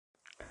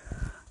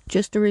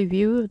Just a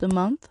review of the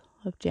month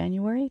of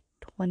January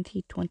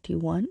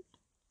 2021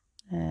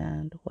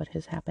 and what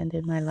has happened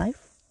in my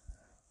life.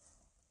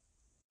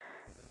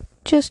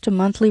 Just a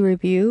monthly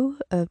review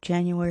of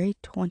January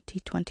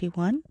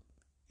 2021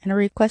 and a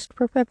request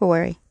for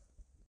February.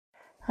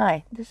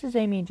 Hi, this is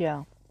Amy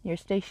Jo, your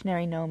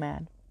stationary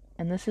nomad,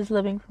 and this is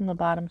Living from the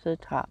Bottom to the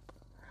Top,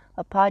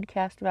 a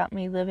podcast about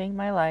me living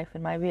my life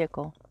in my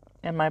vehicle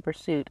and my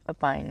pursuit of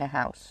buying a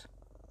house.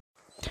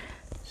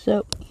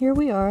 So here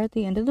we are at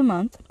the end of the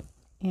month,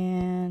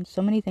 and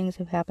so many things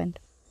have happened.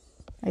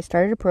 I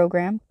started a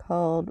program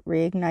called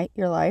Reignite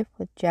Your Life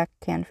with Jack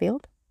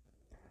Canfield.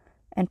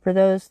 And for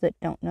those that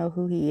don't know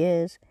who he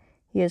is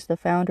the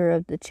founder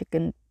of the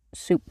Chicken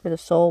Soup for the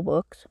Soul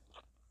books.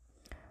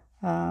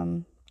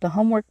 The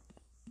homework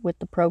with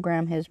the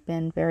program has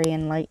been very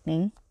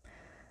enlightening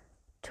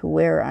to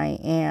where I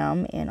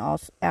am in all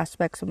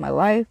aspects of my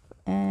life,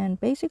 and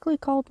basically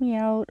called me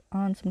out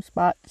on some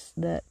spots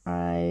that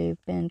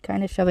I've been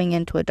kind of shoving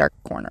into a dark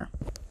corner.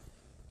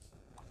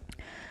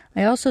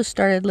 I also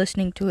started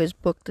listening to his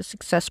book, The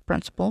Success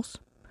Principles.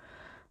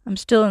 I'm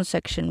still in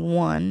section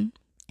 1,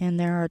 and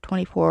there are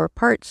 24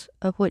 parts,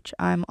 of which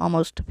I'm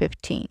almost to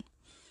 15.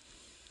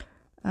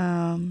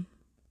 Right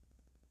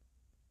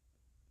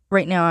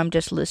now I'm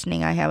just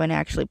listening. I haven't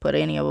actually put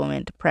any of them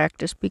into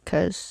practice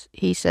because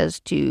he says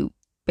to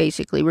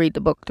basically read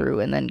the book through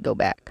and then go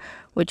back,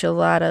 which a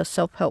lot of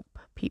self-help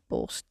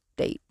people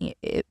state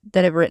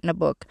that have written a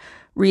book.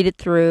 Read it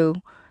through,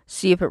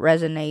 see if it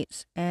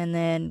resonates, and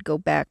then go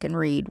back and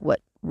read what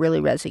really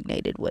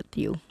resonated with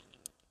you.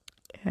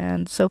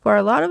 And so far,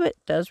 a lot of it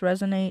does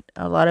resonate.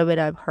 A lot of it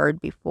I've heard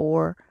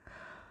before.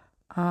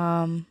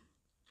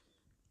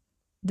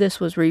 This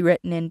was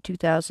rewritten in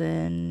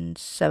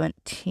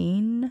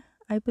 2017,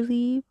 I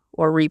believe,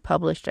 or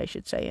republished, I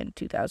should say, in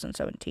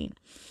 2017.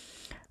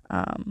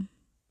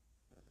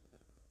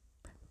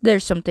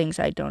 There's some things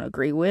I don't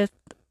agree with,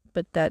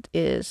 but that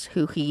is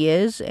who he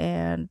is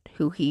and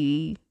who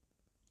he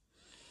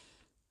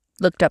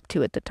looked up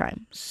to at the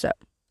time. So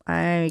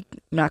I'm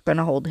not going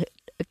to hold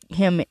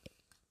him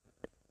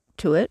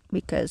to it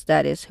because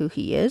that is who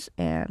he is,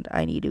 and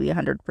I need to be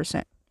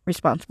 100%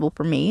 responsible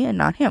for me and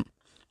not him.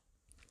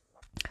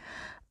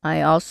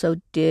 I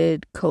also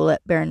did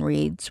Colette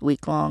Baron-Reid's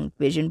week-long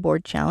vision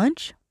board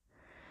challenge.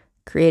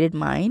 Created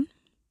mine.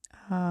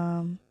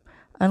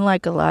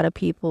 Unlike a lot of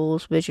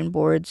people's vision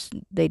boards,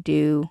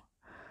 theirs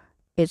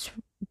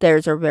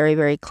are very,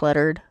 very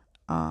cluttered.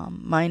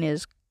 Mine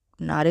is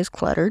not as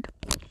cluttered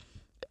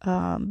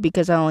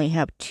because I only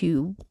have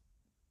 2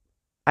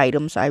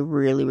 items I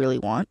really, really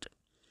want.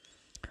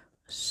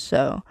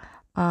 So,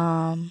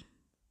 I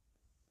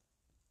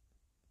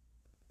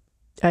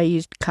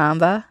used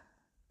Canva,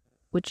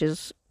 which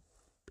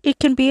it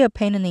can be a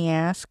pain in the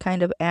ass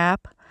kind of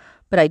app,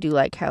 but I do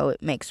like how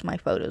it makes my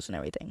photos and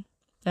everything,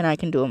 and I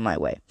can do them my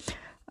way.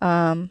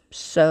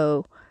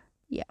 So,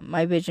 yeah,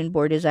 my vision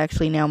board is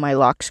actually now my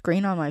lock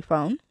screen on my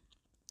phone,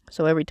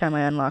 so every time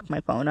I unlock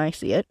my phone, I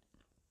see it.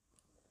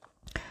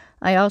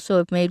 I also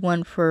have made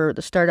one for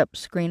the startup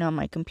screen on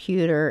my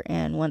computer,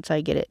 and once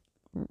I get it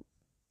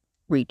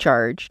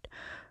recharged,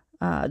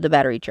 the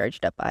battery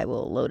charged up, I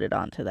will load it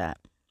onto that.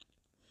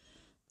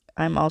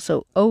 I'm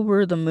also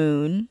over the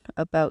moon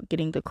about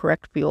getting the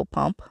correct fuel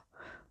pump.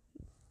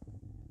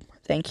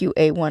 Thank you,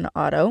 A1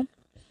 Auto.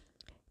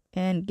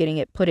 And getting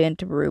it put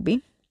into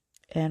Ruby.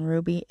 And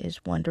Ruby is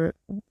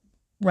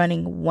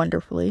running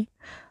wonderfully.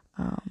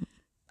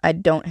 I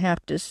don't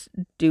have to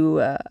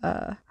do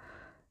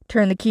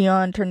turn the key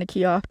on, turn the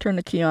key off, turn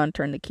the key on,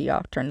 turn the key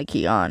off, turn the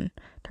key on,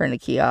 turn the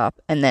key off,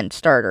 and then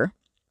start her.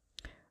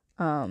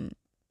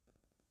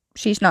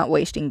 She's not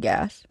wasting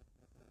gas,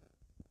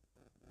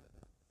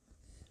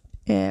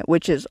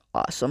 which is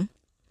awesome.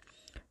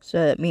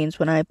 So that means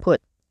when I put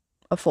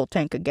a full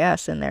tank of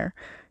gas in there,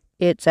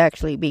 it's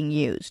actually being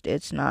used.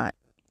 It's not,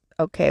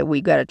 okay,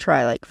 we got to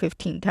try like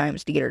 15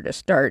 times to get her to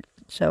start,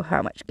 so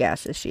how much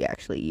gas is she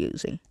actually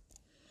using?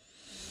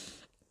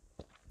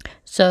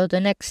 So the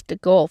next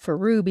goal for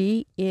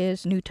Ruby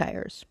is new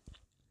tires.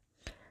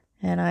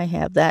 And I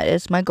have that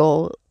as my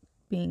goal,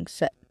 being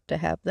set to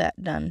have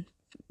that done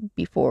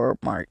before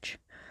March.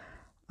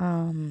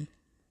 In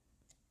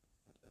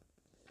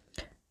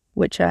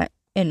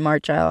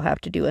March I'll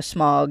have to do a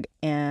smog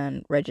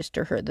and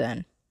register her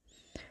then.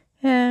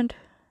 And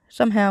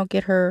somehow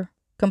get her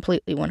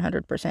completely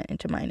 100%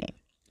 into my name.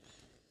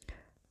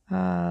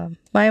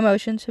 My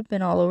emotions have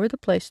been all over the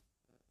place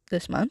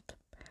this month,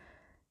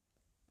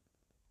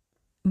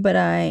 but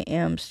I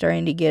am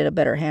starting to get a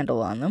better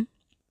handle on them.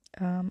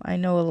 I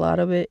know a lot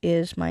of it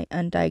is my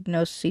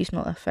undiagnosed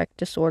seasonal affect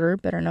disorder,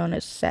 better known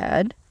as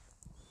SAD.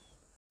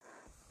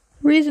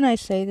 The reason I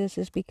say this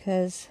is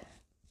because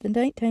the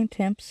nighttime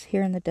temps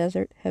here in the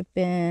desert have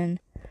been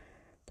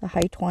the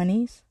high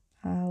 20s.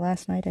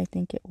 Last night I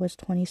think it was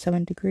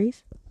 27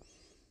 degrees.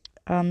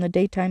 The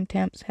daytime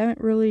temps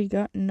haven't really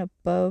gotten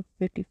above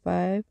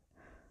 55.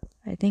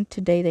 I think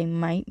today they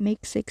might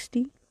make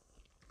 60,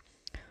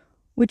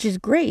 which is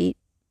great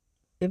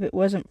if it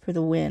wasn't for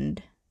the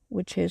wind,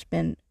 which has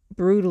been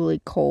brutally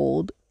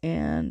cold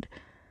and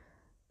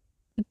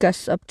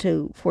gusts up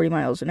to 40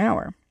 miles an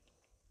hour.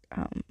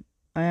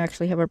 I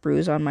actually have a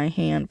bruise on my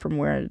hand from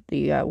where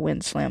the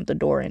wind slammed the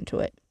door into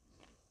it.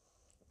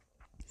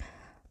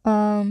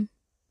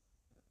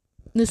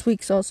 This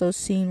week's also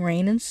seen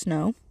rain and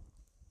snow.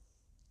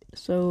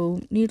 So,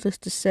 needless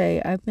to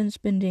say, I've been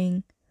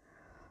spending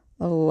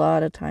a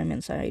lot of time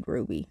inside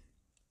Ruby,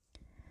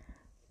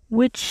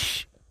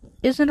 which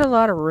isn't a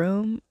lot of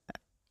room.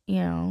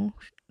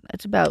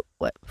 It's about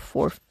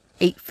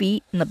 8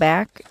 feet in the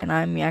back, and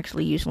I'm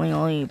actually usually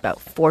only about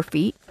 4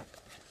 feet.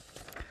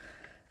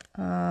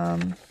 So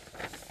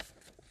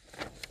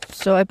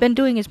I've been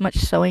doing as much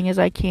sewing as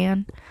I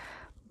can,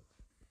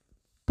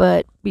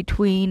 but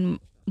between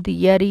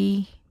the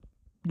Yeti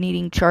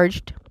needing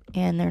charged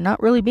and there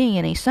not really being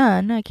any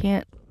sun, I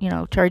can't,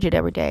 charge it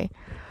every day.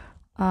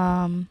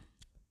 So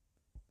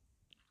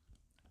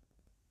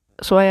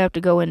I have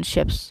to go in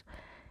shifts,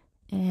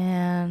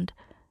 and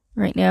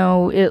right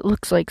now it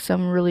looks like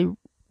some really,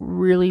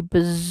 really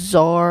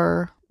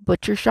bizarre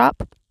butcher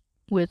shop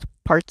with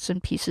parts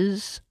and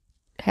pieces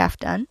half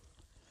done.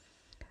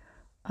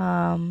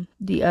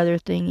 The other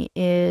thing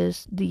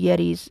is the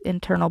Yeti's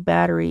internal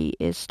battery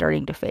is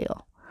starting to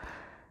fail.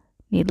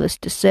 Needless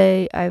to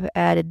say, I've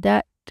added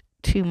that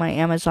to my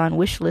Amazon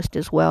wish list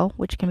as well,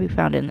 which can be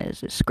found in the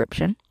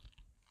description.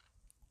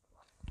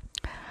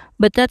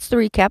 But that's the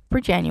recap for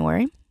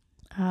January.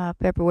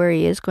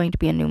 February is going to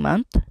be a new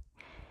month,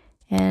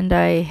 and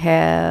I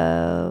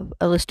have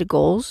a list of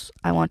goals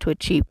I want to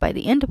achieve by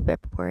the end of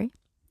February.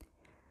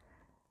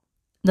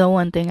 The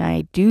one thing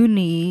I do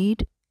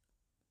need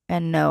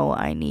and know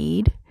I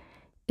need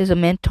is a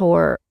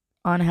mentor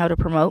on how to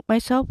promote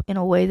myself in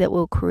a way that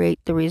will create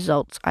the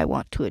results I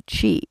want to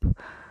achieve.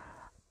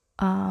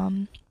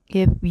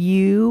 If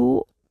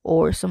you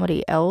or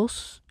somebody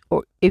else,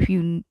 or if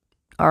you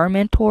are a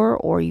mentor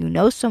or you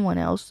know someone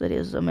else that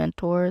is a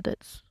mentor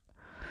that's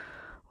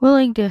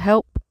willing to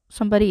help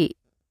somebody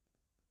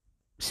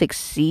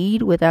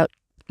succeed without,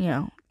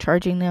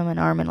 charging them an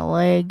arm and a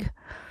leg,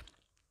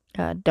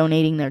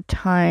 donating their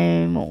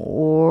time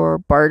or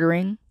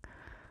bartering,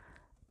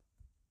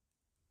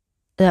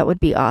 that would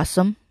be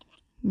awesome.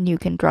 You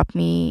can drop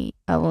me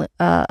a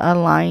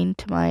line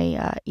to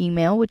my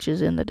email, which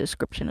is in the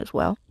description as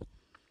well.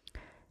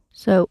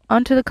 So,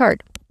 onto the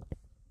card.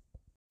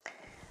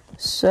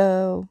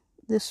 So,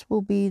 this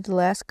will be the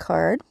last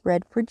card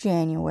read for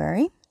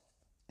January.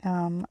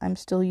 I'm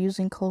still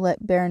using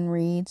Colette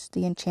Baron-Reid's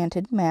The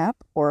Enchanted Map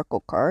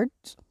Oracle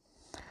cards.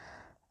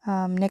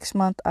 Next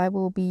month, I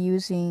will be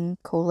using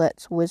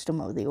Colette's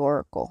Wisdom of the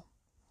Oracle.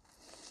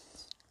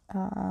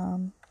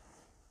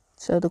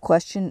 So the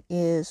question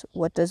is,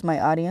 what does my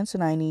audience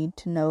and I need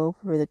to know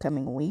for the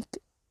coming week?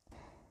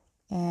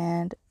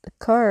 And the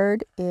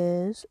card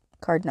is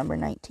card number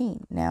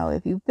 19. Now,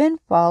 if you've been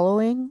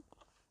following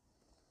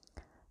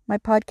my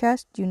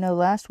podcast, you know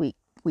last week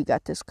we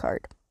got this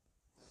card.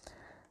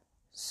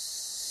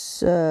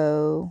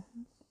 So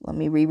let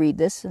me reread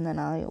this and then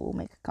I will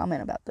make a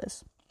comment about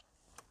this.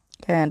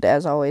 And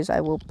as always,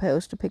 I will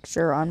post a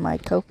picture on my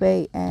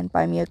Ko-fi and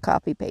Buy Me a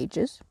Coffee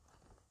pages.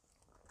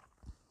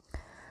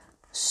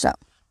 So,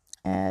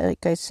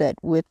 like I said,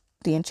 with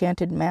the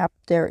Enchanted Map,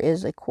 there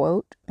is a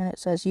quote, and it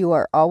says, "You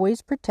are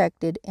always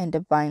protected and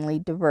divinely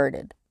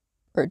diverted."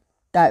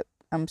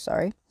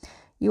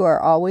 You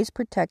are always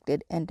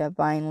protected and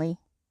divinely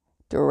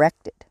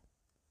directed.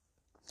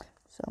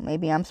 So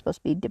maybe I'm supposed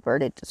to be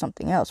diverted to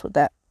something else with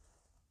that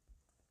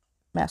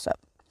mess up.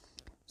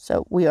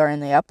 So we are in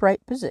the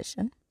upright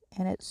position,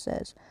 and it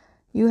says,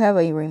 "You have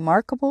a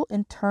remarkable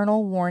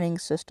internal warning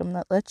system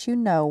that lets you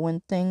know when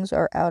things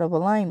are out of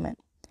alignment.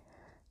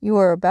 You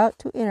are about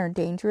to enter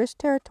dangerous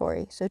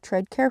territory, so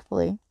tread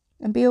carefully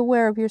and be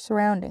aware of your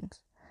surroundings.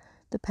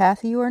 The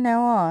path you are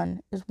now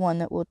on is one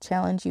that will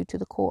challenge you to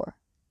the core.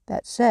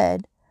 That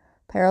said,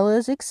 peril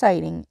is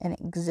exciting and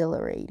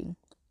exhilarating.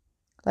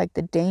 Like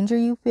the danger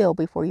you feel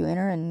before you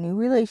enter a new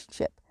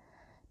relationship,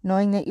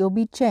 knowing that you'll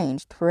be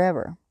changed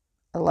forever.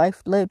 A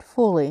life lived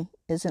fully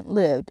isn't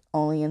lived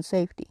only in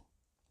safety.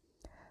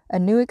 A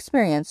new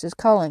experience is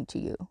calling to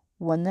you,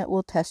 one that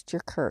will test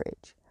your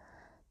courage.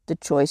 The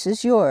choice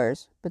is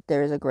yours, but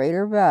there is a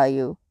greater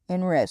value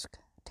in risk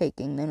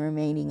taking than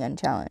remaining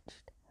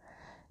unchallenged.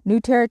 New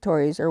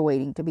territories are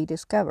waiting to be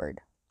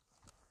discovered."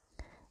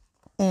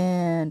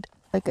 And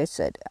like I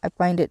said, I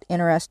find it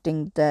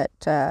interesting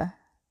that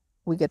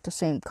we get the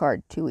same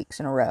card 2 weeks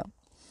in a row.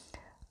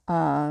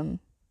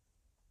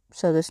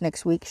 So this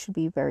next week should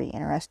be very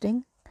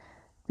interesting.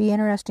 Be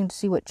interesting to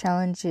see what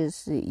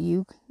challenges that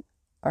you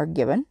are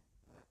given.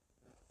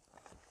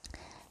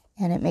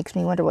 And it makes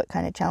me wonder what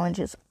kind of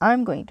challenges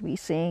I'm going to be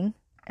seeing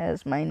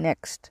as my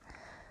next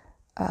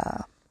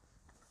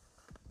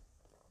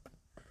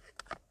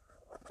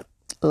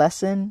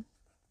lesson,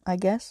 I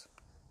guess,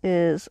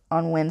 is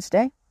on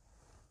Wednesday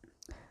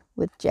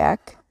with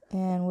Jack.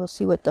 And we'll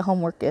see what the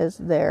homework is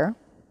there.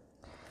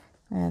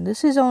 And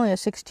this is only a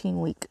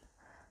 16-week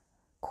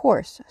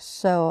course.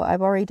 So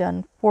I've already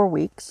done 4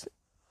 weeks.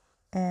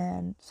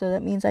 And so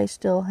that means I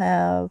still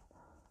have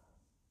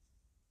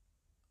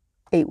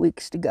 8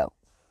 weeks to go.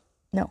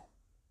 No.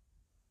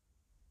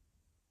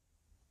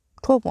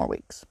 12 more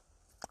weeks.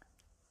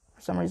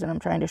 For some reason, I'm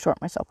trying to short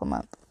myself a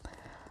month.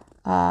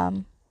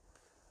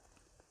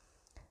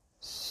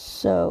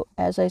 So,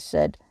 as I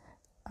said,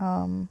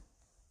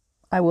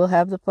 I will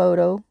have the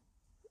photo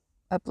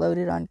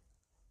uploaded on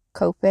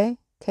Ko-fi,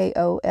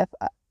 ko-fi.com,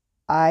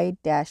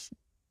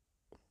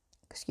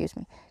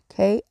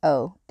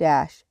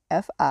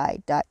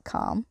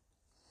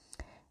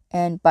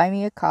 and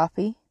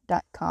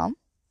buymeacoffee.com,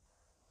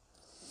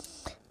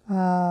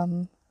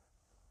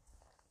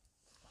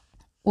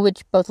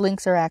 which both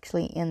links are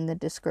actually in the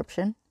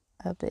description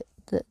of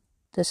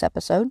this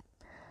episode.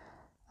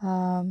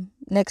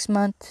 Next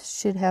month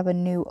should have a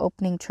new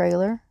opening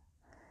trailer.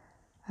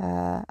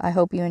 I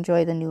hope you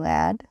enjoy the new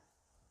ad.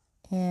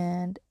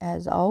 And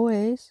as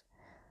always,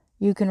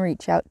 you can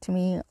reach out to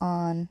me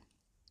on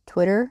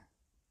Twitter.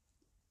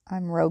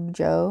 I'm Rogue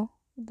Joe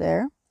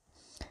there.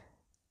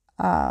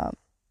 My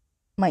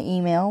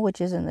email, which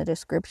is in the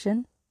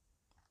description.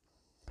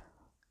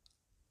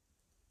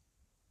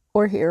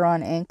 Or here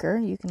on Anchor,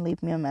 you can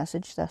leave me a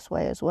message this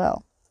way as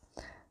well.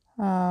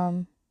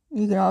 You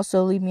can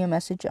also leave me a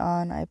message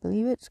on, I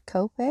believe it's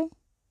Ko-fi,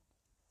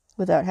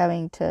 without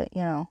having to,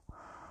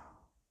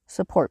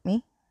 support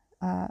me.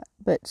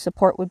 But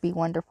support would be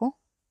wonderful.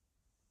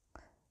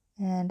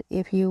 And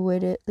if you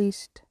would at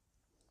least,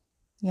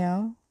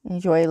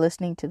 enjoy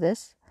listening to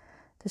this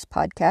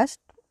podcast,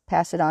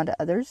 pass it on to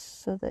others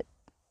so that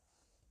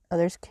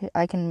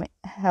I can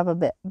have a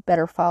bit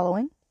better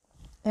following.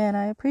 And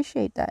I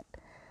appreciate that.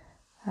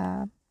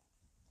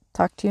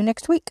 Talk to you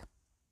next week.